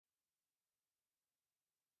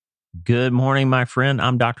Good morning, my friend.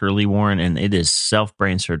 I'm Dr. Lee Warren, and it is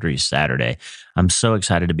Self-Brain Surgery Saturday. I'm so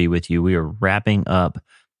excited to be with you. We are wrapping up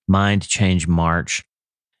Mind Change March.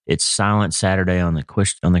 It's Silent Saturday on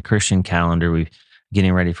the Christian calendar. We're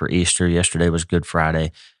getting ready for Easter. Yesterday was Good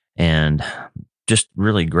Friday, and just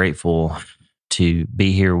really grateful to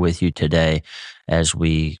be here with you today as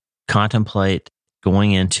we contemplate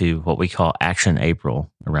going into what we call Action April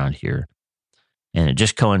around here. And it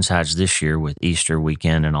just coincides this year with Easter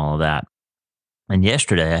weekend and all of that. And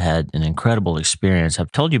yesterday I had an incredible experience.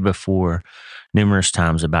 I've told you before numerous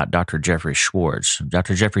times about Dr. Jeffrey Schwartz.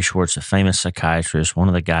 Dr. Jeffrey Schwartz, a famous psychiatrist, one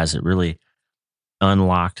of the guys that really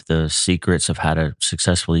unlocked the secrets of how to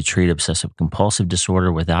successfully treat obsessive compulsive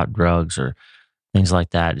disorder without drugs or things like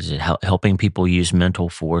that. Is it helping people use mental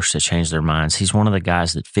force to change their minds? He's one of the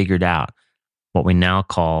guys that figured out what we now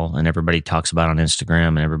call, and everybody talks about on Instagram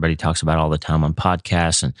and everybody talks about all the time on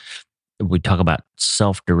podcasts, and we talk about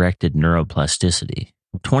self-directed neuroplasticity.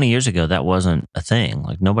 20 years ago, that wasn't a thing.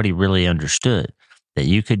 Like, nobody really understood that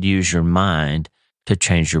you could use your mind to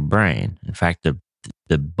change your brain. In fact,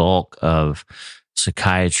 the bulk of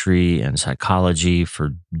psychiatry and psychology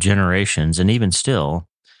for generations, and even still,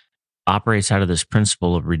 operates out of this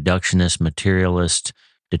principle of reductionist, materialist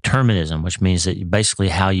determinism, which means that basically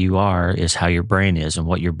how you are is how your brain is, and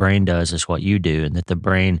what your brain does is what you do, and that the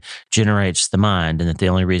brain generates the mind, and that the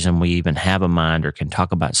only reason we even have a mind or can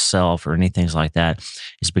talk about self or anything like that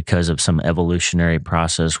is because of some evolutionary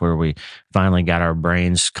process where we finally got our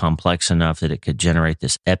brains complex enough that it could generate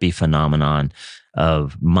this epiphenomenon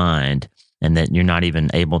of mind, and that you're not even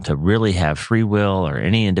able to really have free will or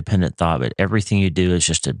any independent thought, but everything you do is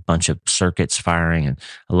just a bunch of circuits firing and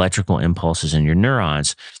electrical impulses in your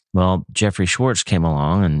neurons. Well, Jeffrey Schwartz came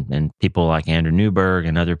along, and people like Andrew Newberg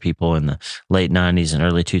and other people in the late 90s and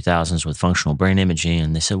early 2000s with functional brain imaging,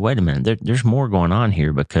 and they said, wait a minute, there's more going on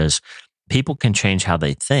here, because people can change how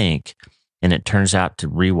they think, and it turns out to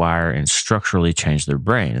rewire and structurally change their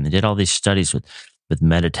brain. And they did all these studies with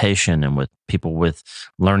meditation and with people with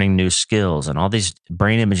learning new skills, and all these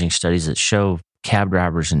brain imaging studies that show cab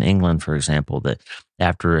drivers in England, for example, that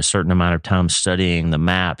after a certain amount of time studying the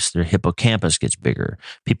maps, their hippocampus gets bigger.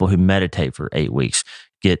 People who meditate for 8 weeks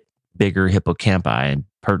get bigger hippocampi, and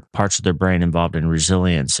parts of their brain involved in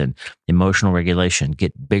resilience and emotional regulation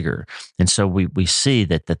get bigger. And so we see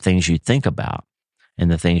that the things you think about and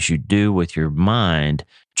the things you do with your mind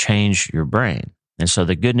change your brain. And so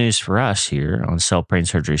the good news for us here on Self-Brain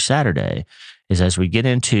Surgery Saturday is, as we get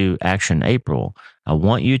into Action April, I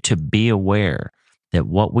want you to be aware that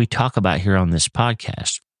what we talk about here on this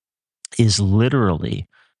podcast is literally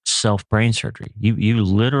self-brain surgery. You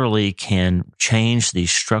literally can change the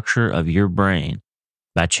structure of your brain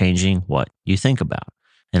by changing what you think about.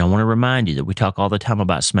 And I want to remind you that we talk all the time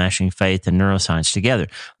about smashing faith and neuroscience together.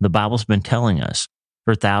 The Bible's been telling us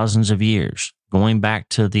for thousands of years, going back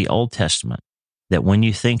to the Old Testament, that when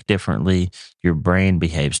you think differently, your brain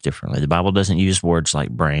behaves differently. The Bible doesn't use words like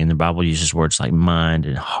brain. The Bible uses words like mind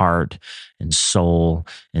and heart and soul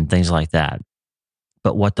and things like that.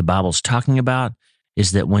 But what the Bible's talking about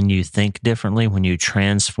is that when you think differently, when you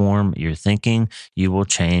transform your thinking, you will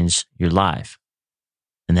change your life.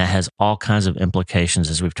 And that has all kinds of implications,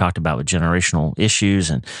 as we've talked about, with generational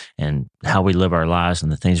issues and how we live our lives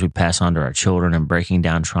and the things we pass on to our children and breaking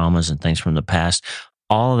down traumas and things from the past.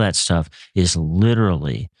 All of that stuff is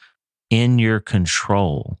literally in your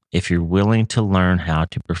control if you're willing to learn how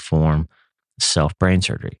to perform self-brain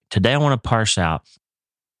surgery. Today, I want to parse out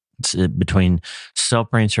between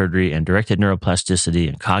self-brain surgery and directed neuroplasticity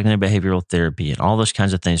and cognitive behavioral therapy and all those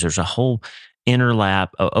kinds of things. There's a whole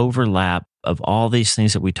overlap of all these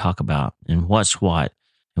things that we talk about, and what's what,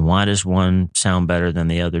 and why does one sound better than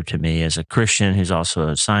the other to me as a Christian who's also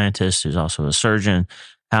a scientist, who's also a surgeon.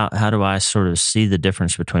 How do I sort of see the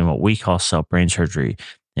difference between what we call self-brain surgery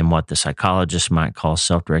and what the psychologists might call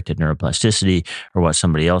self-directed neuroplasticity, or what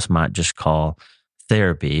somebody else might just call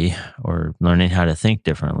therapy, or learning how to think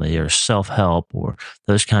differently, or self-help, or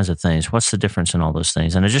those kinds of things? What's the difference in all those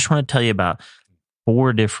things? And I just want to tell you about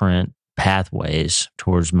 4 different pathways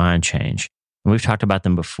towards mind change. And we've talked about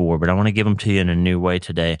them before, but I want to give them to you in a new way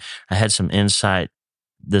today. I had some insight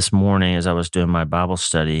this morning as I was doing my Bible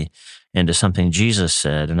study into something Jesus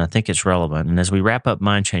said, and I think it's relevant. And as we wrap up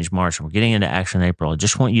Mind Change March and we're getting into Action April,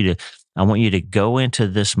 I want you to go into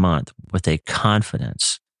this month with a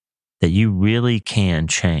confidence that you really can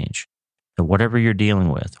change. That whatever you're dealing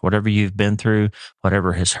with, whatever you've been through,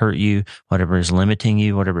 whatever has hurt you, whatever is limiting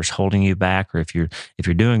you, whatever is holding you back, or if you're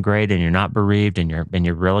doing great and you're not bereaved and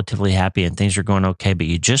you're relatively happy and things are going okay, but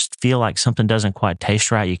you just feel like something doesn't quite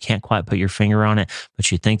taste right, you can't quite put your finger on it,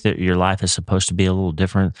 but you think that your life is supposed to be a little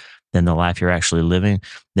different than the life you're actually living,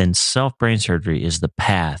 then self-brain surgery is the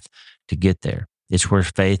path to get there. It's where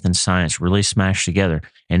faith and science really smash together.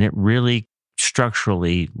 And it really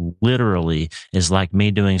structurally, literally is like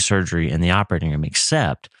me doing surgery in the operating room,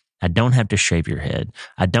 except I don't have to shave your head.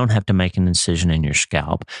 I don't have to make an incision in your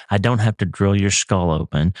scalp. I don't have to drill your skull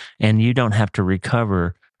open. And you don't have to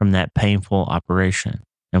recover from that painful operation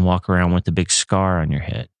and walk around with a big scar on your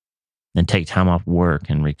head and take time off work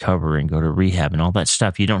and recover and go to rehab and all that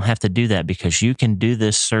stuff. You don't have to do that because you can do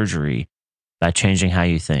this surgery by changing how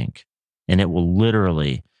you think. And it will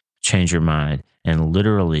literally change your mind and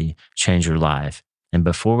literally change your life. And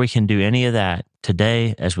before we can do any of that,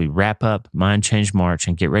 today, as we wrap up Mind Change March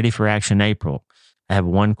and get ready for Action April, I have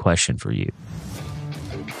one question for you.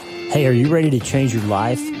 Hey, are you ready to change your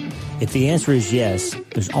life? If the answer is yes,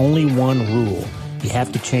 there's only one rule. You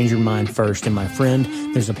have to change your mind first. And my friend,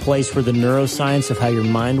 there's a place where the neuroscience of how your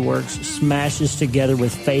mind works smashes together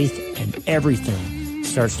with faith and everything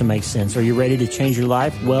starts to make sense. Are you ready to change your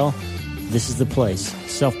life? Well, this is the place,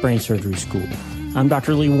 Self-Brain Surgery School. I'm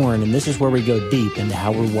Dr. Lee Warren, and this is where we go deep into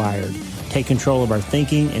how we're wired, take control of our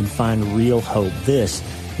thinking, and find real hope. This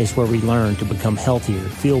is where we learn to become healthier,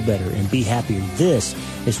 feel better, and be happier. This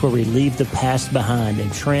is where we leave the past behind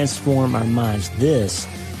and transform our minds. This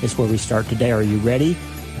is where we start today. Are you ready?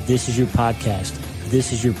 This is your podcast.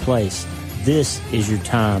 This is your place. This is your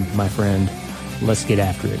time, my friend. Let's get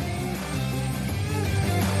after it.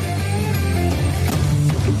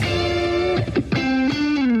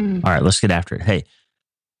 All right, let's get after it. Hey,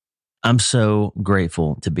 I'm so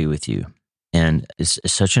grateful to be with you. And it's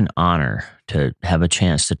such an honor to have a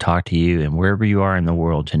chance to talk to you and wherever you are in the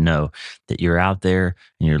world to know that you're out there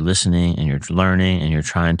and you're listening and you're learning and you're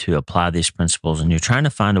trying to apply these principles and you're trying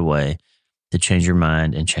to find a way to change your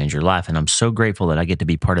mind and change your life. And I'm so grateful that I get to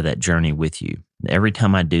be part of that journey with you. Every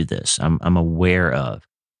time I do this, I'm aware of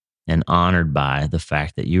and honored by the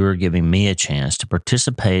fact that you are giving me a chance to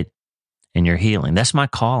participate in your healing. That's my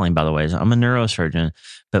calling, by the way. I'm a neurosurgeon,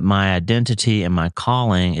 but my identity and my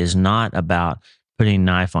calling is not about putting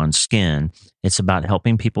knife on skin. It's about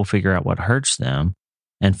helping people figure out what hurts them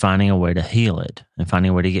and finding a way to heal it and finding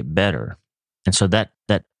a way to get better. And so that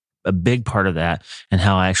a big part of that and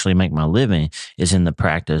how I actually make my living is in the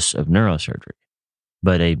practice of neurosurgery.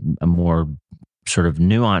 But a more sort of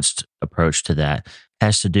nuanced approach to that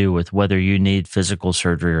has to do with whether you need physical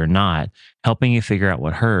surgery or not, helping you figure out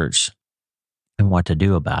what hurts and what to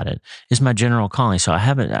do about it is my general calling. So I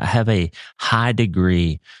have a high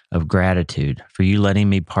degree of gratitude for you letting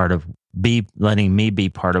me be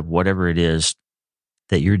part of whatever it is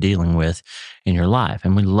that you're dealing with in your life.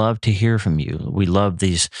 And we love to hear from you. We love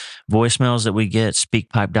these voicemails that we get,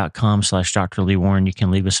 speakpipe.com/Dr. Lee Warren. You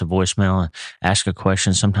can leave us a voicemail and ask a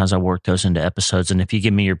question. Sometimes I work those into episodes. And if you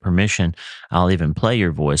give me your permission, I'll even play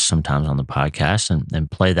your voice sometimes on the podcast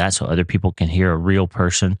and play that so other people can hear a real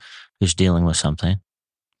person who's dealing with something.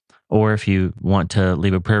 Or if you want to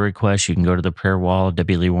leave a prayer request, you can go to the prayer wall,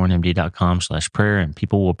 wleewarrenmd.com/prayer, and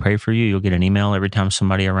people will pray for you. You'll get an email every time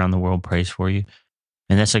somebody around the world prays for you.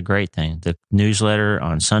 And that's a great thing. The newsletter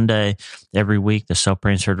on Sunday, every week, the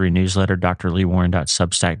Self-Brain Surgery newsletter,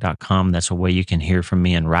 drleewarren.substack.com. That's a way you can hear from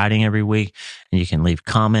me in writing every week. And you can leave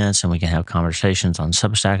comments and we can have conversations on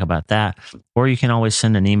Substack about that. Or you can always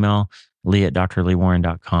send an email,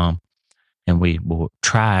 lee@drleewarren.com. And we will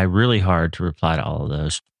try really hard to reply to all of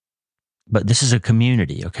those. But this is a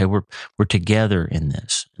community, okay? We're together in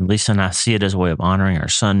this. And Lisa and I see it as a way of honoring our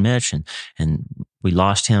son, Mitch, and we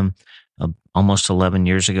lost him almost 11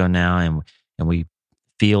 years ago now, and we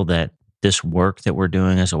feel that this work that we're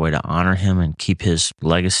doing is a way to honor him and keep his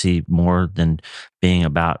legacy more than being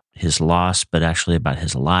about his loss, but actually about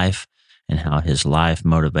his life and how his life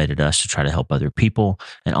motivated us to try to help other people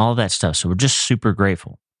and all that stuff. So we're just super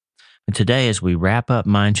grateful. And today, as we wrap up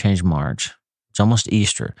Mind Change March, it's almost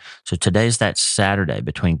Easter. So today's that Saturday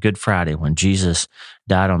between Good Friday when Jesus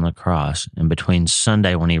died on the cross and between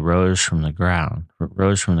Sunday when he rose from the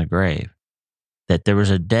grave, that there was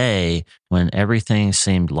a day when everything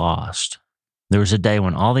seemed lost. There was a day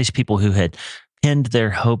when all these people who had pinned their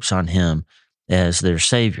hopes on him as their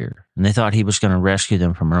savior, and they thought he was going to rescue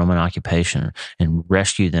them from Roman occupation and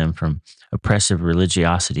rescue them from oppressive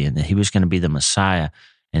religiosity, and that he was going to be the Messiah.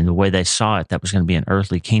 And the way they saw it, that was going to be an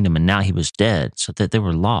earthly kingdom. And now he was dead, so that they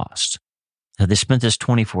were lost. Now, they spent this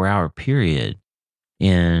 24-hour period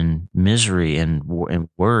in misery and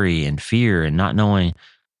worry and fear and not knowing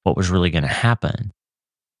what was really going to happen.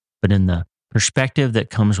 But in the perspective that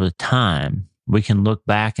comes with time, we can look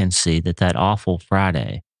back and see that awful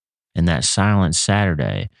Friday and that silent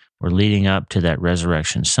Saturday were leading up to that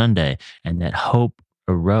resurrection Sunday, and that hope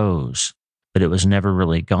arose but it was never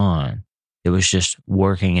really gone. It was just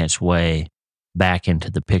working its way back into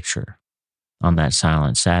the picture on that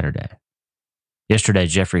silent Saturday. Yesterday,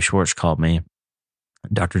 Jeffrey Schwartz called me.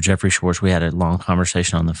 Dr. Jeffrey Schwartz, we had a long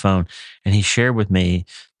conversation on the phone, and he shared with me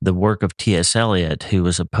the work of T.S. Eliot, who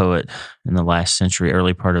was a poet in the last century,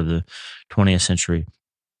 early part of the 20th century.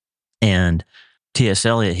 And T.S.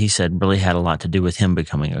 Eliot, he said, really had a lot to do with him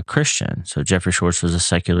becoming a Christian. So Jeffrey Schwartz was a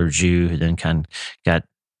secular Jew who then kind of got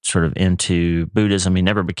sort of into Buddhism. He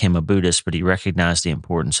never became a Buddhist, but he recognized the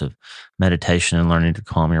importance of meditation and learning to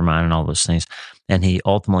calm your mind and all those things. And he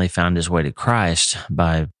ultimately found his way to Christ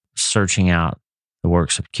by searching out the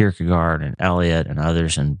works of Kierkegaard and Eliot and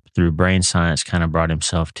others, and through brain science kind of brought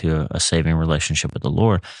himself to a saving relationship with the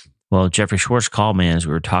Lord. Well, Jeffrey Schwartz called me as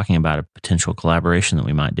we were talking about a potential collaboration that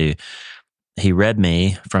we might do. He read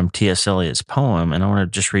me from T.S. Eliot's poem, and I want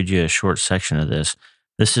to just read you a short section of this.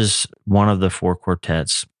 This is one of the four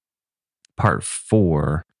quartets, part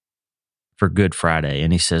 4 for Good Friday.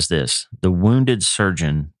 And he says this: "The wounded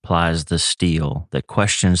surgeon plies the steel that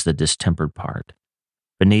questions the distempered part.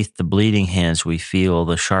 Beneath the bleeding hands we feel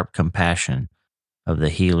the sharp compassion of the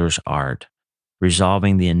healer's art,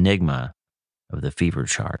 resolving the enigma of the fever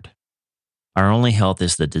chart. Our only health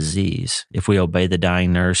is the disease, if we obey the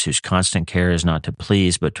dying nurse whose constant care is not to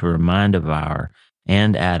please, but to remind of our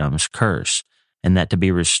and Adam's curse, and that to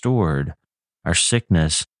be restored, our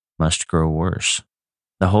sickness must grow worse.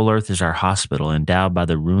 The whole earth is our hospital, endowed by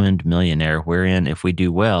the ruined millionaire, wherein, if we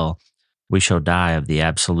do well, we shall die of the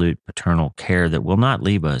absolute paternal care that will not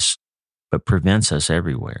leave us, but prevents us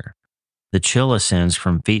everywhere. The chill ascends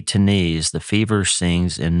from feet to knees, the fever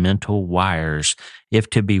sings in mental wires. If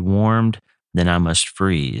to be warmed, then I must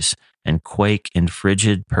freeze, and quake in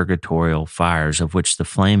frigid purgatorial fires, of which the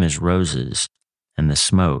flame is roses, and the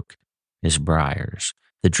smoke is briars.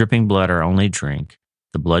 The dripping blood our only drink,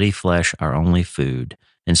 the bloody flesh our only food,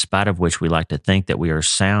 in spite of which we like to think that we are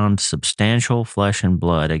sound, substantial flesh and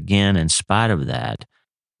blood. Again, in spite of that,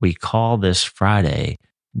 we call this Friday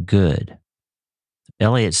good."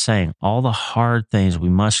 Eliot's saying all the hard things we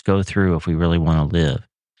must go through if we really want to live,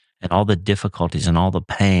 and all the difficulties and all the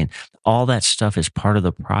pain, all that stuff is part of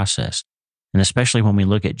the process. And especially when we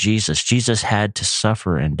look at Jesus, Jesus had to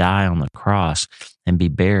suffer and die on the cross and be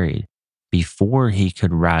buried before he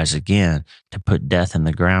could rise again to put death in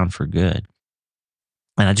the ground for good.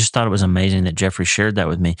 And I just thought it was amazing that Jeffrey shared that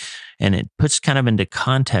with me. And it puts kind of into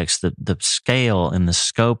context the scale and the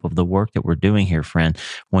scope of the work that we're doing here, friend.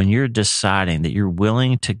 When you're deciding that you're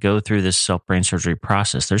willing to go through this self-brain surgery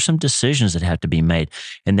process, there's some decisions that have to be made.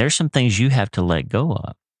 And there's some things you have to let go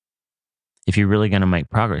of if you're really going to make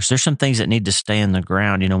progress. There's some things that need to stay in the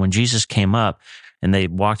ground. You know, when Jesus came up and they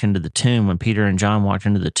walked into the tomb, when Peter and John walked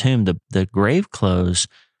into the tomb, the grave clothes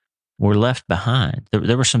were left behind.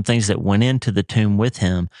 There were some things that went into the tomb with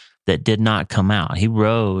him that did not come out. He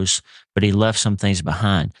rose, but he left some things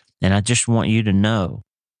behind. And I just want you to know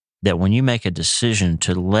that when you make a decision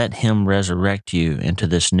to let him resurrect you into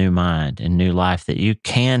this new mind and new life that you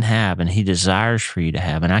can have and he desires for you to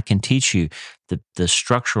have, and I can teach you the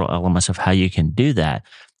structural elements of how you can do that,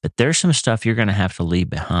 but there's some stuff you're going to have to leave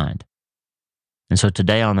behind. And so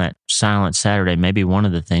today on that silent Saturday, maybe one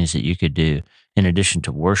of the things that you could do, in addition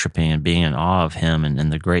to worshiping and being in awe of him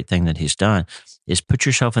and the great thing that he's done, is put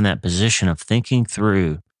yourself in that position of thinking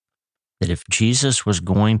through that if Jesus was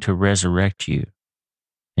going to resurrect you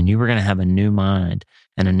and you were going to have a new mind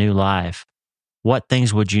and a new life, what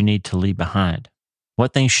things would you need to leave behind?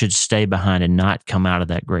 What things should stay behind and not come out of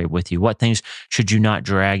that grave with you? What things should you not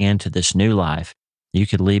drag into this new life you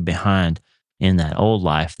could leave behind in that old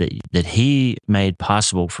life that he made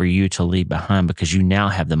possible for you to leave behind, because you now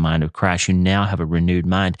have the mind of Christ. You now have a renewed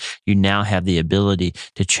mind. You now have the ability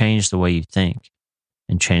to change the way you think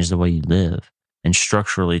and change the way you live and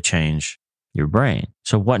structurally change your brain.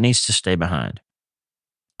 So what needs to stay behind?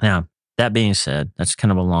 Now, that being said, that's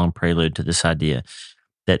kind of a long prelude to this idea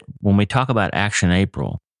that when we talk about Action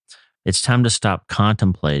April, it's time to stop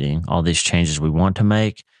contemplating all these changes we want to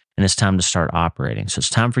make, and it's time to start operating. So it's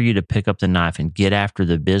time for you to pick up the knife and get after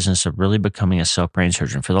the business of really becoming a self-brain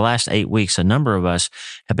surgeon. For the last 8 weeks, a number of us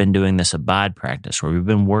have been doing this abide practice where we've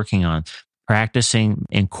been working on practicing,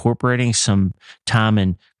 incorporating some time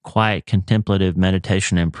in quiet contemplative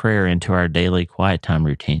meditation and prayer into our daily quiet time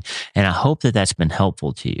routine. And I hope that that's been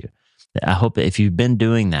helpful to you. I hope that if you've been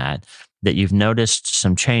doing that, that you've noticed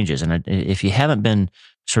some changes. And if you haven't been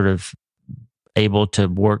sort of able to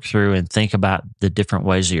work through and think about the different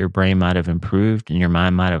ways that your brain might have improved and your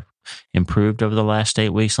mind might have improved over the last 8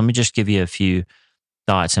 weeks, let me just give you a few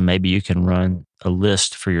thoughts, and maybe you can run a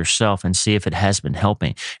list for yourself and see if it has been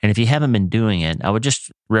helping. And if you haven't been doing it, I would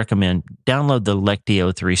just recommend download the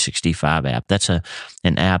Lectio 365 app. That's an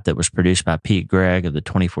app that was produced by Pete Gregg of the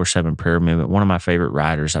 24/7 Prayer Movement, one of my favorite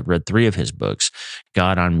writers. I've read 3 of his books,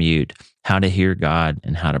 God on Mute, How to Hear God,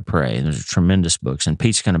 and How to Pray. And those are tremendous books. And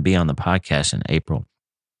Pete's going to be on the podcast in April.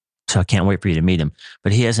 So I can't wait for you to meet him.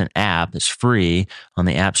 But he has an app that's free on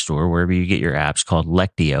the App Store, wherever you get your apps, called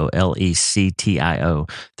Lectio, Lectio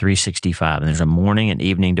 365. And there's a morning and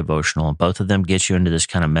evening devotional. And both of them get you into this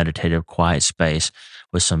kind of meditative, quiet space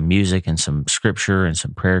with some music and some scripture and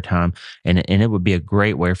some prayer time. And it would be a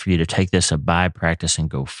great way for you to take this abide practice and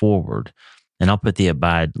go forward. And I'll put the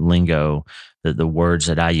abide lingo, the words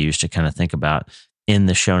that I use to kind of think about, in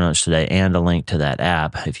the show notes today, and a link to that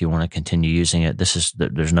app if you want to continue using it.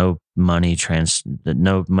 There's no money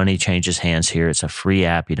changes hands here. It's a free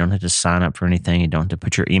app. You don't have to sign up for anything. You don't have to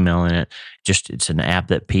put your email in it. It's an app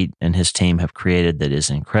that Pete and his team have created that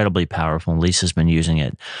is incredibly powerful. Lisa's been using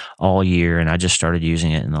it all year, and I just started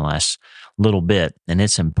using it in the last little bit, and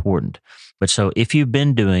it's important. But so if you've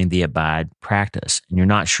been doing the abide practice and you're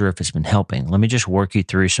not sure if it's been helping, let me just work you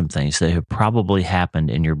through some things that have probably happened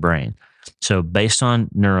in your brain. So based on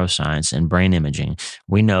neuroscience and brain imaging,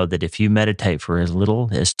 we know that if you meditate for as little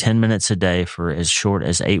as 10 minutes a day for as short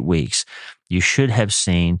as 8 weeks, you should have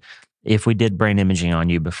seen, if we did brain imaging on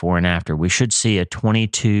you before and after, we should see a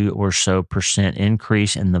 22% or so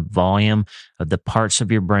increase in the volume of the parts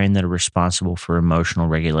of your brain that are responsible for emotional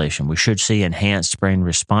regulation. We should see enhanced brain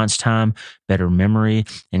response time, better memory,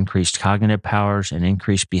 increased cognitive powers, and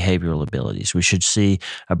increased behavioral abilities. We should see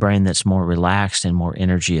a brain that's more relaxed and more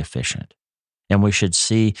energy efficient. And we should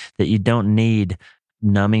see that you don't need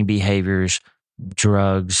numbing behaviors,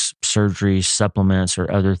 drugs, surgeries, supplements, or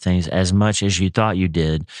other things as much as you thought you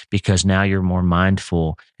did, because now you're more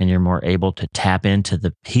mindful and you're more able to tap into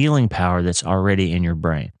the healing power that's already in your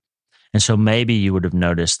brain. And so maybe you would have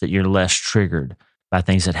noticed that you're less triggered by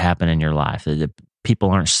things that happen in your life, that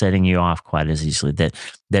people aren't setting you off quite as easily,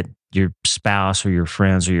 that your spouse or your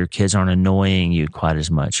friends or your kids aren't annoying you quite as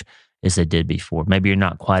much as they did before. Maybe you're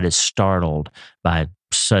not quite as startled by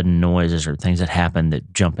sudden noises or things that happen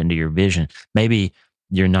that jump into your vision. Maybe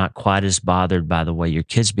you're not quite as bothered by the way your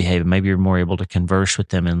kids behave. Maybe you're more able to converse with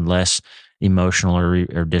them and less emotional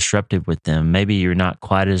or disruptive with them. Maybe you're not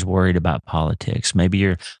quite as worried about politics. Maybe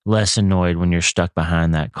you're less annoyed when you're stuck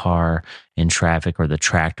behind that car in traffic, or the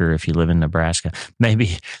tractor if you live in Nebraska.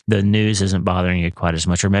 Maybe the news isn't bothering you quite as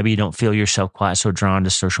much, or maybe you don't feel yourself quite so drawn to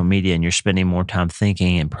social media and you're spending more time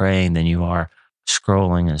thinking and praying than you are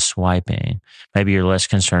scrolling and swiping. Maybe you're less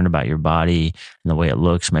concerned about your body and the way it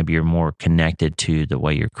looks. Maybe you're more connected to the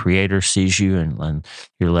way your creator sees you, and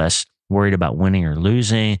you're less worried about winning or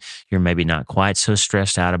losing. You're maybe not quite so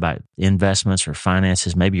stressed out about investments or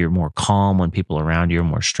finances. Maybe you're more calm when people around you are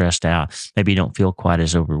more stressed out. Maybe you don't feel quite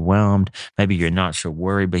as overwhelmed. Maybe you're not so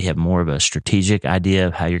worried, but you have more of a strategic idea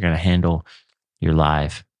of how you're going to handle your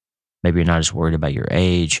life. Maybe you're not as worried about your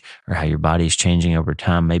age or how your body's changing over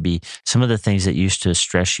time. Maybe some of the things that used to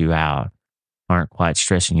stress you out aren't quite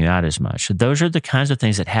stressing you out as much. So those are the kinds of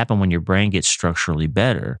things that happen when your brain gets structurally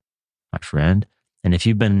better, my friend. And if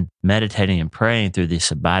you've been meditating and praying through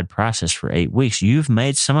this abide process for 8 weeks, you've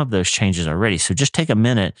made some of those changes already. So just take a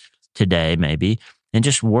minute today, maybe, and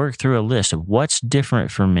just work through a list of what's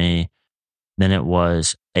different for me than it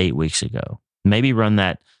was 8 weeks ago. Maybe run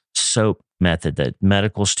that SOAP method, that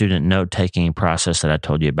medical student note-taking process that I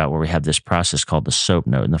told you about, where we have this process called the SOAP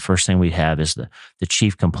note. And the first thing we have is the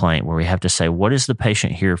chief complaint, where we have to say, what is the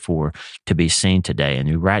patient here for to be seen today? And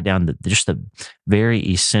you write down just the very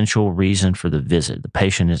essential reason for the visit. The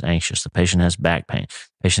patient is anxious. The patient has back pain.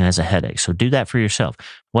 The patient has a headache. So do that for yourself.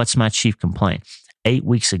 What's my chief complaint? 8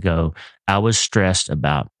 weeks ago, I was stressed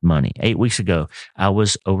about money. 8 weeks ago, I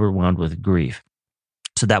was overwhelmed with grief.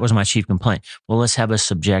 So that was my chief complaint. Well, let's have a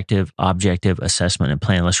subjective, objective assessment and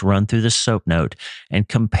plan. Let's run through the SOAP note and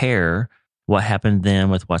compare what happened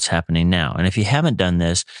then with what's happening now. And if you haven't done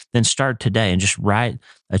this, then start today and just write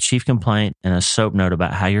a chief complaint and a SOAP note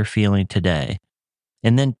about how you're feeling today.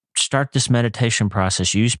 And then start this meditation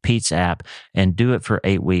process. Use Pete's app and do it for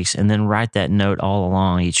 8 weeks. And then write that note all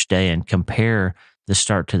along each day and compare the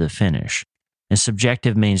start to the finish. And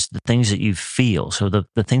subjective means the things that you feel. So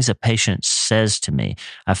the things a patient says to me,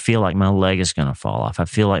 I feel like my leg is going to fall off. I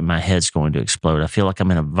feel like my head's going to explode. I feel like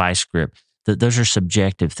I'm in a vice grip. Those are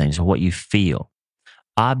subjective things of what you feel.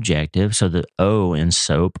 Objective, so the O in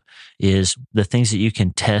SOAP, is the things that you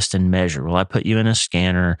can test and measure. Well, I put you in a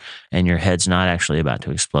scanner and your head's not actually about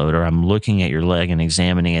to explode, or I'm looking at your leg and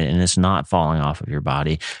examining it and it's not falling off of your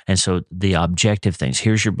body. And so the objective things,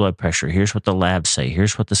 here's your blood pressure, here's what the labs say,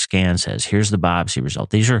 here's what the scan says, here's the biopsy result.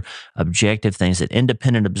 These are objective things that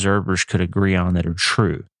independent observers could agree on that are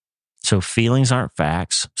true. So feelings aren't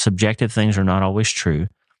facts. Subjective things are not always true.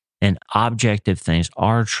 And objective things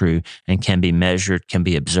are true and can be measured, can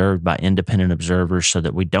be observed by independent observers so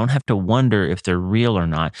that we don't have to wonder if they're real or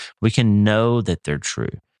not. We can know that they're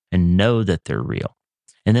true and know that they're real.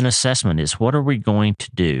 And then assessment is, what are we going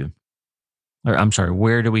to do? Or I'm sorry,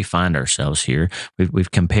 where do we find ourselves here?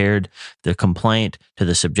 We've compared the complaint to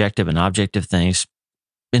the subjective and objective things,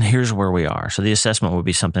 and here's where we are. So the assessment would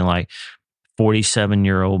be something like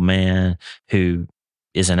 47-year-old man who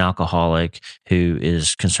is an alcoholic, who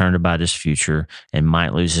is concerned about his future and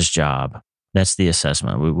might lose his job. That's the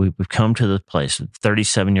assessment. We've come to the place.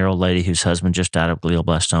 37-year-old lady whose husband just died of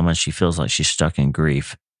glioblastoma and she feels like she's stuck in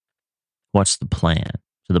grief. What's the plan?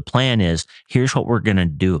 So the plan is, here's what we're going to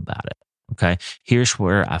do about it. Okay. Here's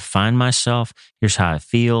where I find myself. Here's how I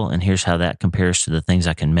feel. And here's how that compares to the things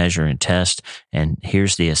I can measure and test. And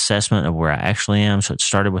here's the assessment of where I actually am. So it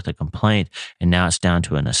started with a complaint and now it's down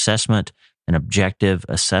to an assessment, an objective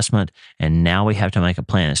assessment. And now we have to make a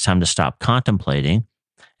plan. It's time to stop contemplating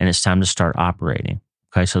and it's time to start operating.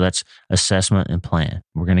 Okay. So that's assessment and plan.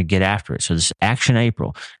 We're going to get after it. So this is Action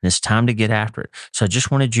April and it's time to get after it. So I just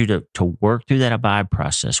wanted you to work through that abide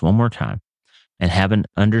process one more time and have an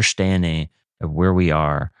understanding of where we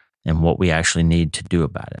are and what we actually need to do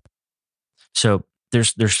about it. So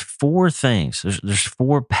there's four things. There's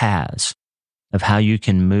four paths of how you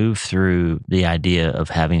can move through the idea of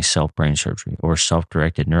having self-brain surgery or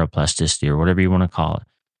self-directed neuroplasticity or whatever you want to call it.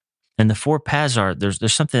 And the four paths are, there's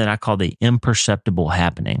something that I call the imperceptible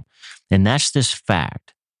happening. And that's this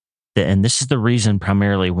fact that, and this is the reason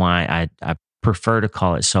primarily why I prefer to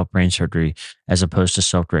call it self-brain surgery as opposed to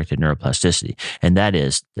self-directed neuroplasticity. And that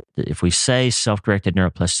is, if we say self-directed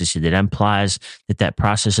neuroplasticity, that implies that that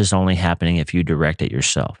process is only happening if you direct it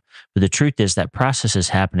yourself. But the truth is that process is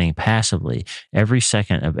happening passively every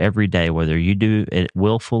second of every day, whether you do it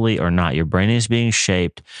willfully or not. Your brain is being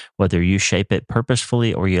shaped, whether you shape it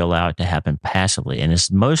purposefully or you allow it to happen passively. And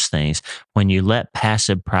as most things, when you let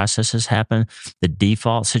passive processes happen, the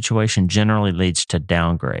default situation generally leads to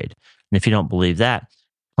downgrade. And if you don't believe that,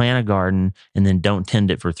 plant a garden and then don't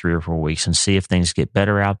tend it for 3 or 4 weeks and see if things get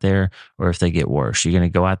better out there or if they get worse. You're going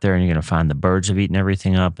to go out there and you're going to find the birds have eaten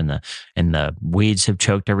everything up and the weeds have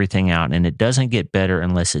choked everything out. And it doesn't get better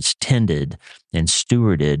unless it's tended and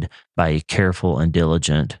stewarded by a careful and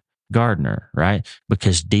diligent gardener, right?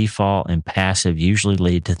 Because default and passive usually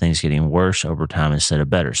lead to things getting worse over time instead of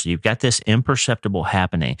better. So you've got this imperceptible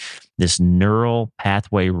happening. This neural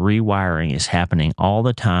pathway rewiring is happening all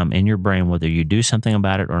the time in your brain, whether you do something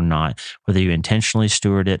about it or not, whether you intentionally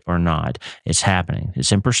steward it or not. It's happening.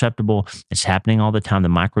 It's imperceptible. It's happening all the time. The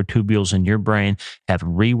microtubules in your brain have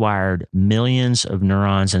rewired millions of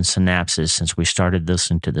neurons and synapses since we started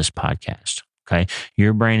listening to this podcast. Okay.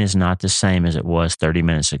 Your brain is not the same as it was 30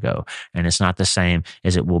 minutes ago. And it's not the same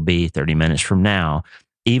as it will be 30 minutes from now,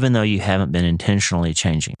 even though you haven't been intentionally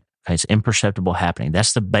changing. Okay. It's imperceptible happening.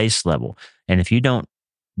 That's the base level. And if you don't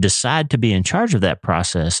decide to be in charge of that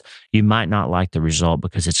process, you might not like the result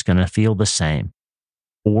because it's going to feel the same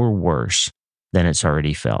or worse than it's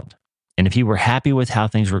already felt. And if you were happy with how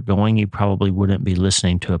things were going, you probably wouldn't be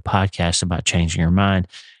listening to a podcast about changing your mind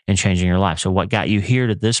and changing your life. So what got you here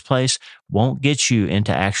to this place won't get you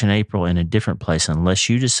into Action April in a different place unless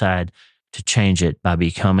you decide to change it by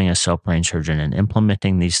becoming a self-brain surgeon and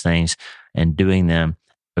implementing these things and doing them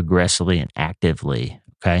aggressively and actively.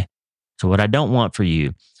 Okay. So what I don't want for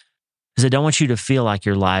you is I don't want you to feel like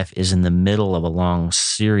your life is in the middle of a long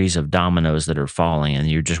series of dominoes that are falling and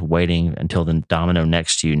you're just waiting until the domino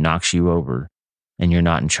next to you knocks you over and you're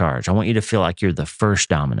not in charge. I want you to feel like you're the first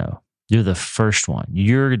domino. You're the first one.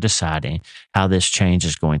 You're deciding how this change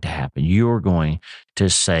is going to happen. You're going to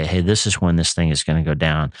say, hey, this is when this thing is going to go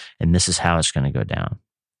down and this is how it's going to go down.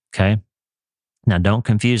 Okay? Now, don't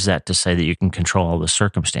confuse that to say that you can control all the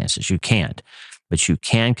circumstances. You can't. But you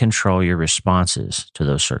can control your responses to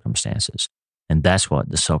those circumstances. And that's what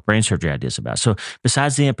the self-brain surgery idea is about. So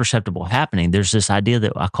besides the imperceptible happening, there's this idea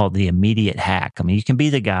that I call the immediate hack. I mean, you can be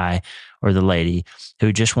the guy or the lady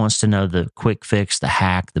who just wants to know the quick fix, the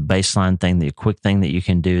hack, the baseline thing, the quick thing that you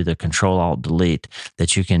can do, the Control-Alt-Delete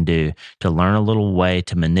that you can do to learn a little way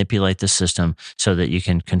to manipulate the system so that you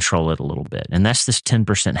can control it a little bit. And that's this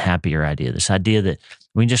 10% happier idea, this idea that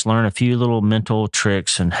We can just learn a few little mental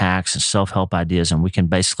tricks and hacks and self-help ideas, and we can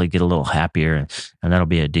basically get a little happier, and that'll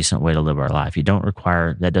be a decent way to live our life.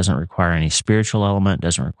 That doesn't require any spiritual element,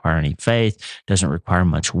 doesn't require any faith, doesn't require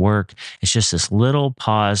much work. It's just this little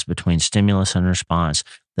pause between stimulus and response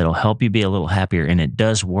that'll help you be a little happier, and it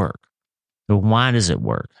does work. But why does it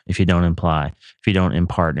work if you don't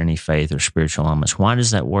impart any faith or spiritual elements? Why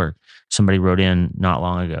does that work? Somebody wrote in not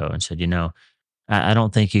long ago and said, I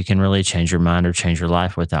don't think you can really change your mind or change your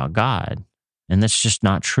life without God. And that's just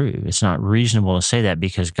not true. It's not reasonable to say that,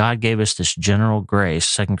 because God gave us this general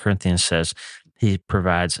grace. 2 Corinthians says he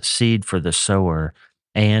provides seed for the sower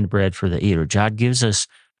and bread for the eater. God gives us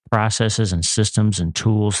processes and systems and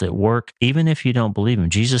tools that work even if you don't believe him.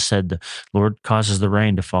 Jesus said the Lord causes the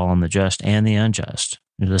rain to fall on the just and the unjust.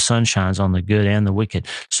 The sun shines on the good and the wicked.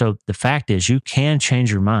 So the fact is, you can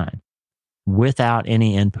change your mind without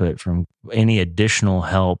any input from any additional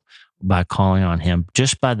help by calling on him,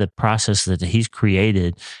 just by the process that he's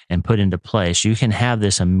created and put into place. You can have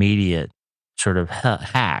this immediate sort of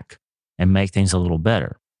hack and make things a little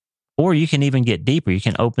better. Or you can even get deeper. You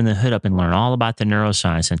can open the hood up and learn all about the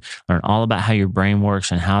neuroscience and learn all about how your brain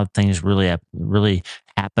works and how things really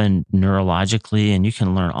happen neurologically. And you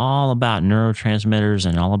can learn all about neurotransmitters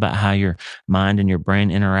and all about how your mind and your brain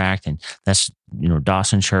interact. And that's,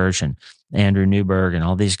 Dawson Church and Andrew Newberg and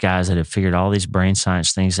all these guys that have figured all these brain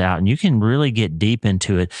science things out. And you can really get deep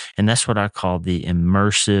into it. And that's what I call the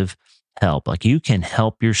immersive help. Like, you can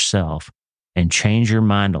help yourself and change your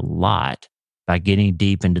mind a lot by getting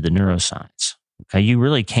deep into the neuroscience. Okay, you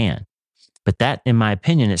really can. But that, in my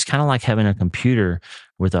opinion, it's kind of like having a computer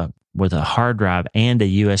with a hard drive and a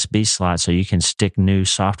USB slot, so you can stick new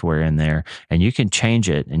software in there and you can change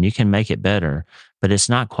it and you can make it better. But it's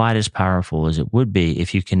not quite as powerful as it would be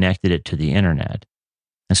if you connected it to the internet.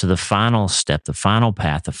 And so the final step, the final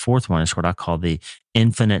path, the fourth one is what I call the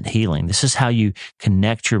infinite healing. This is how you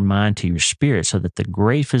connect your mind to your spirit so that the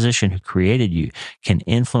great physician who created you can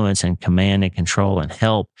influence and command and control and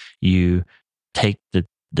help you take the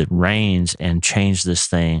reins and change this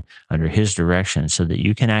thing under his direction, so that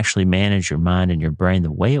you can actually manage your mind and your brain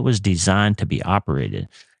the way it was designed to be operated.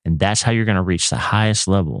 And that's how you're going to reach the highest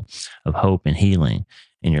level of hope and healing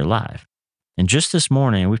in your life. And just this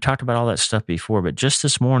morning, we've talked about all that stuff before, but just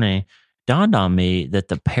this morning dawned on me that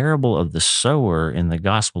the parable of the sower in the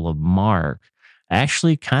Gospel of Mark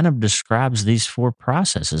actually kind of describes these four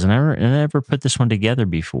processes. And I never put this one together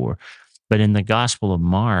before, but in the Gospel of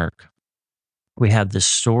Mark, we have this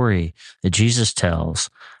story that Jesus tells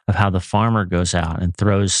of how the farmer goes out and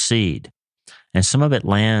throws seed. And some of it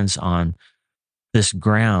lands on this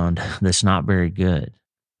ground that's not very good.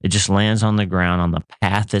 It just lands on the ground on the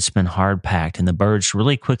path that's been hard packed, and the birds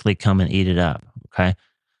really quickly come and eat it up. Okay.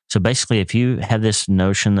 So basically, if you have this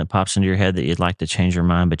notion that pops into your head that you'd like to change your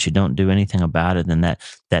mind, but you don't do anything about it, then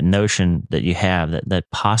that notion that you have,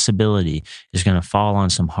 that possibility, is going to fall on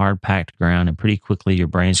some hard packed ground, and pretty quickly your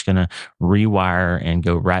brain's going to rewire and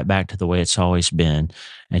go right back to the way it's always been.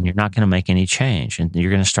 And you're not going to make any change. And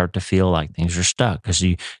you're going to start to feel like things are stuck because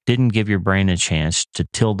you didn't give your brain a chance to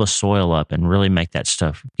till the soil up and really make that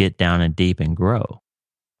stuff get down and deep and grow.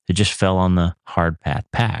 It just fell on the hard path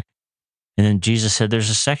pack. And then Jesus said there's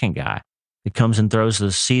a second guy that comes and throws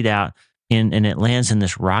the seed out and it lands in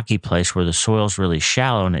this rocky place where the soil's really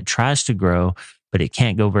shallow, and it tries to grow, but it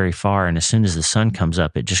can't go very far. And as soon as the sun comes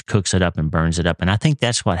up, it just cooks it up and burns it up. And I think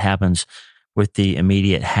that's what happens with the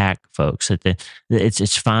immediate hack, folks.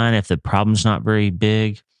 It's fine if the problem's not very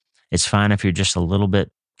big. It's fine if you're just a little bit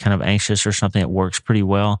kind of anxious or something. It works pretty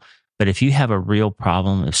well. But if you have a real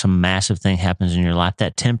problem, if some massive thing happens in your life,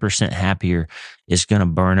 that 10% happier is going to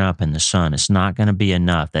burn up in the sun. It's not going to be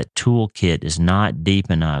enough. That toolkit is not deep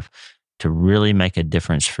enough to really make a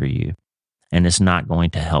difference for you. And it's not going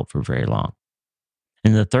to help for very long.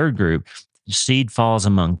 In the third group, seed falls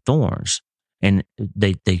among thorns. And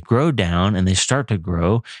they grow down and they start to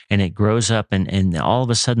grow, and it grows up, and all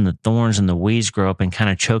of a sudden the thorns and the weeds grow up and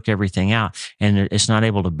kind of choke everything out, and it's not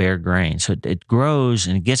able to bear grain. So it grows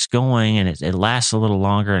and it gets going, and it lasts a little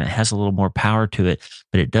longer, and it has a little more power to it,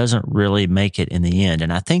 but it doesn't really make it in the end.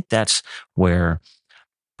 And I think that's where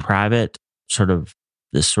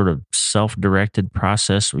this sort of self-directed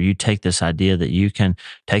process, where you take this idea that you can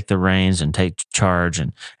take the reins and take charge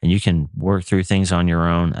and you can work through things on your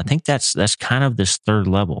own. I think that's kind of this third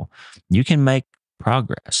level. You can make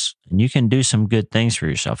progress and you can do some good things for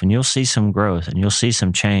yourself, and you'll see some growth and you'll see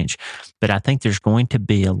some change. But I think there's going to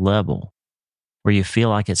be a level where you feel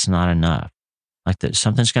like it's not enough. Like that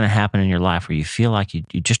something's going to happen in your life where you feel like you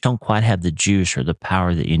just don't quite have the juice or the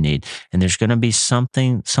power that you need. And there's going to be some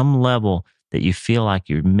level that you feel like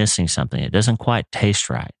you're missing something. It doesn't quite taste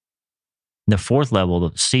right. The fourth level,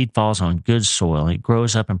 the seed falls on good soil. It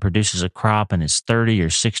grows up and produces a crop and it's 30 or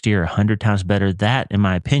 60 or 100 times better. That, in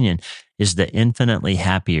my opinion, is the infinitely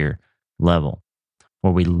happier level,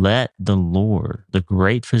 where we let the Lord, the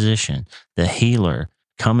great physician, the healer,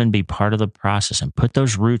 come and be part of the process and put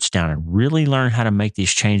those roots down and really learn how to make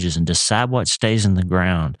these changes and decide what stays in the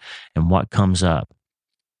ground and what comes up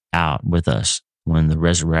out with us when the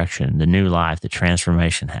resurrection, the new life, the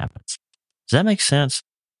transformation happens. Does that make sense?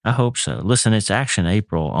 I hope so. Listen, it's Action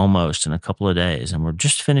April almost in a couple of days, and we're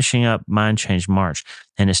just finishing up Mind Change March,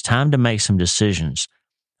 and it's time to make some decisions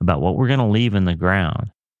about what we're going to leave in the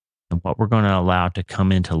ground and what we're going to allow to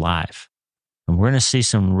come into life. And we're going to see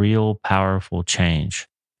some real powerful change.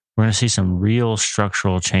 We're going to see some real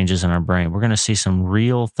structural changes in our brain. We're going to see some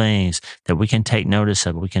real things that we can take notice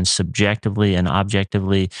of. We can subjectively and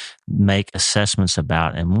objectively make assessments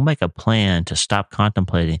about, and we'll make a plan to stop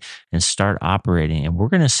contemplating and start operating. And we're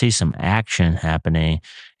going to see some action happening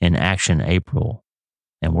in Action April.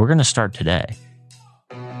 And we're going to start today.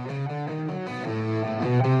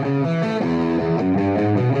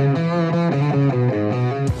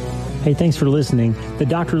 Hey, thanks for listening. The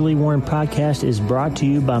Dr. Lee Warren podcast is brought to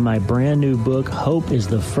you by my brand new book, Hope is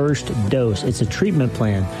the First Dose. It's a treatment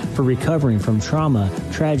plan for recovering from trauma,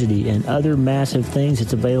 tragedy, and other massive things.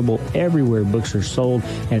 It's available everywhere books are sold,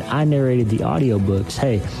 and I narrated the audiobooks.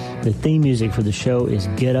 Hey, the theme music for the show is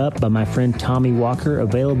Get Up by my friend Tommy Walker,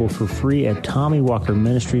 available for free at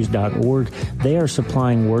TommyWalkerMinistries.org. They are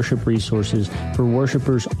supplying worship resources for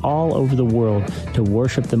worshipers all over the world to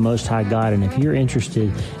worship the Most High God. And if you're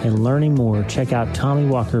interested in learning more, check out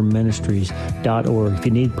TommyWalkerMinistries.org. If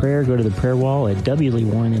you need prayer, go to the prayer wall at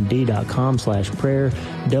wleewarrenmd.com/prayer,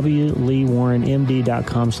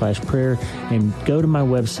 wleewarrenmd.com/prayer, and go to my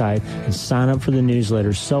website and sign up for the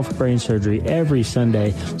newsletter, Self-Brain Surgery, every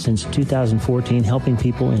Sunday since 2014, helping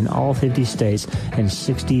people in all 50 states and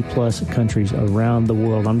 60-plus countries around the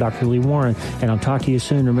world. I'm Dr. Lee Warren, and I'll talk to you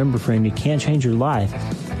soon. Remember, friend, you can't change your life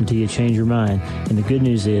until you change your mind. And the good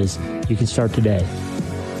news is you can start today.